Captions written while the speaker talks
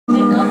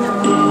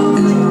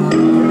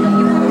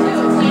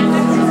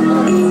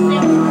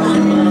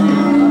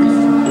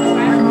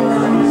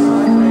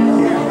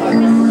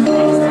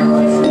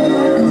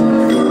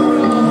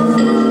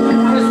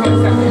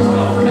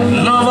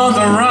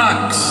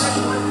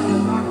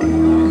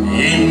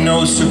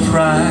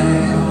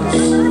surprise.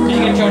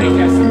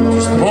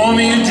 Just pour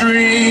me a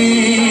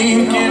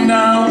drink and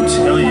I'll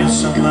tell you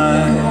some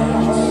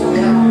lies.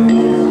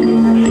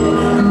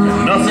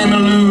 Nothing to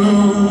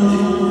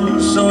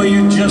lose, so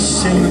you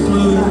just sing the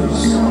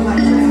blues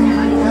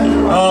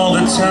all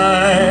the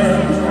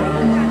time.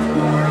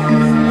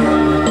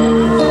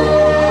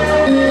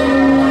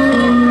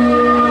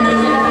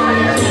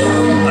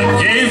 I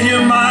gave you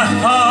my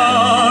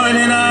heart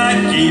and I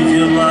gave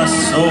you my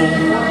soul.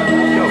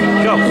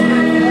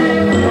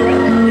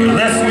 You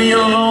left me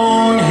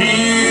alone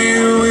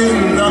here with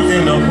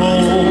nothing to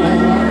hold.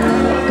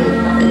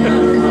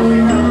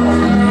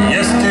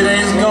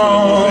 Yesterday's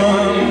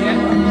gone,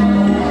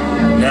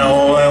 now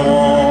all I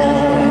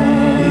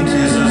want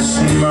is a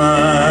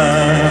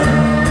smile.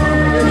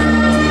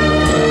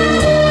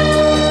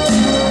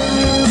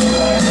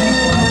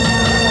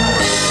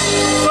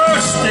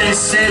 First they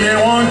say they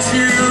want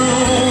you,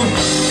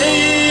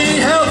 say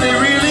how they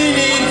really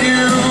need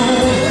you.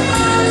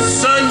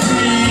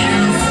 Suddenly you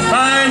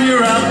find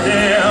you're out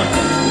there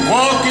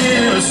walking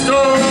in a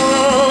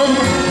storm.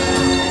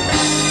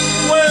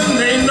 When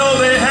they know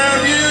they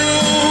have you,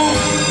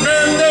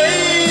 then they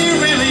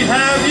really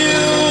have you.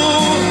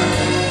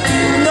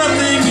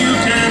 Nothing you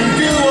can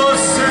do or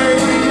say,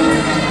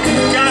 you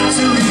got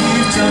to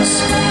leave, just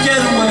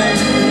get away.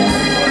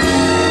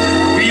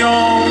 We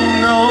all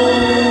know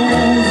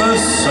the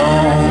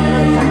song.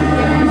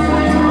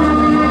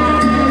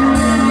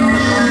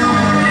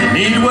 You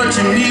need what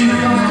you need,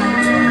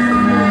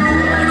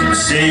 you can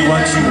say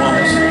what you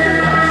want.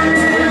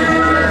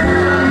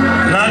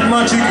 Not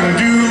much you can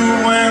do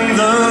when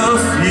the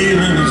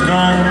feeling is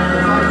gone.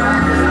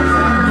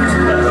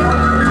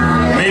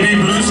 Maybe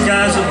blue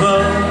skies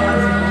above,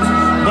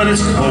 but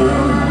it's cold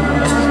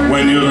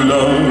when your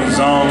love's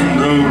on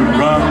the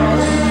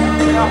rocks.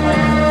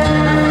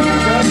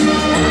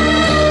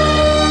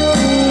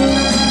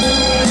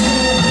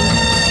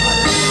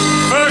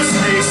 First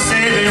they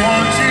say they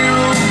want you,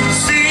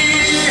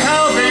 see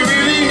how they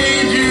really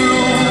need you.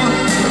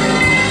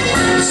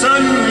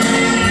 Suddenly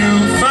you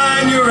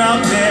find you're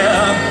out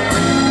there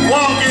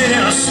walking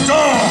in a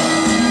storm.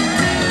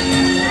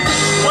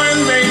 When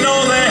they know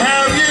they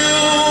have you,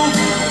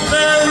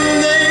 then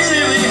they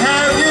really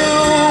have you.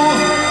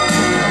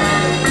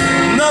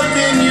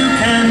 Nothing you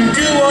can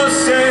do or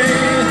say,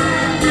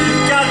 you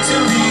got to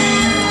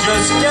leave,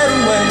 just get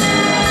away.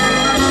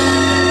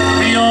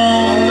 We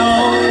all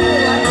know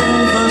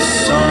the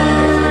song.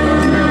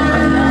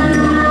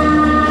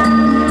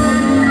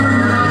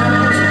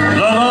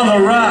 Love on the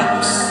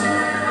rocks,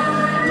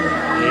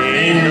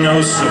 ain't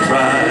no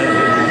surprise.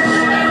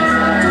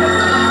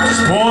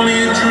 Just pour me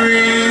a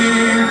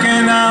drink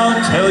and I'll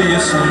tell you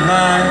some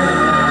lies.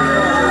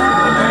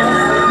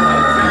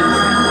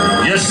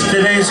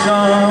 Yesterday's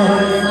gone,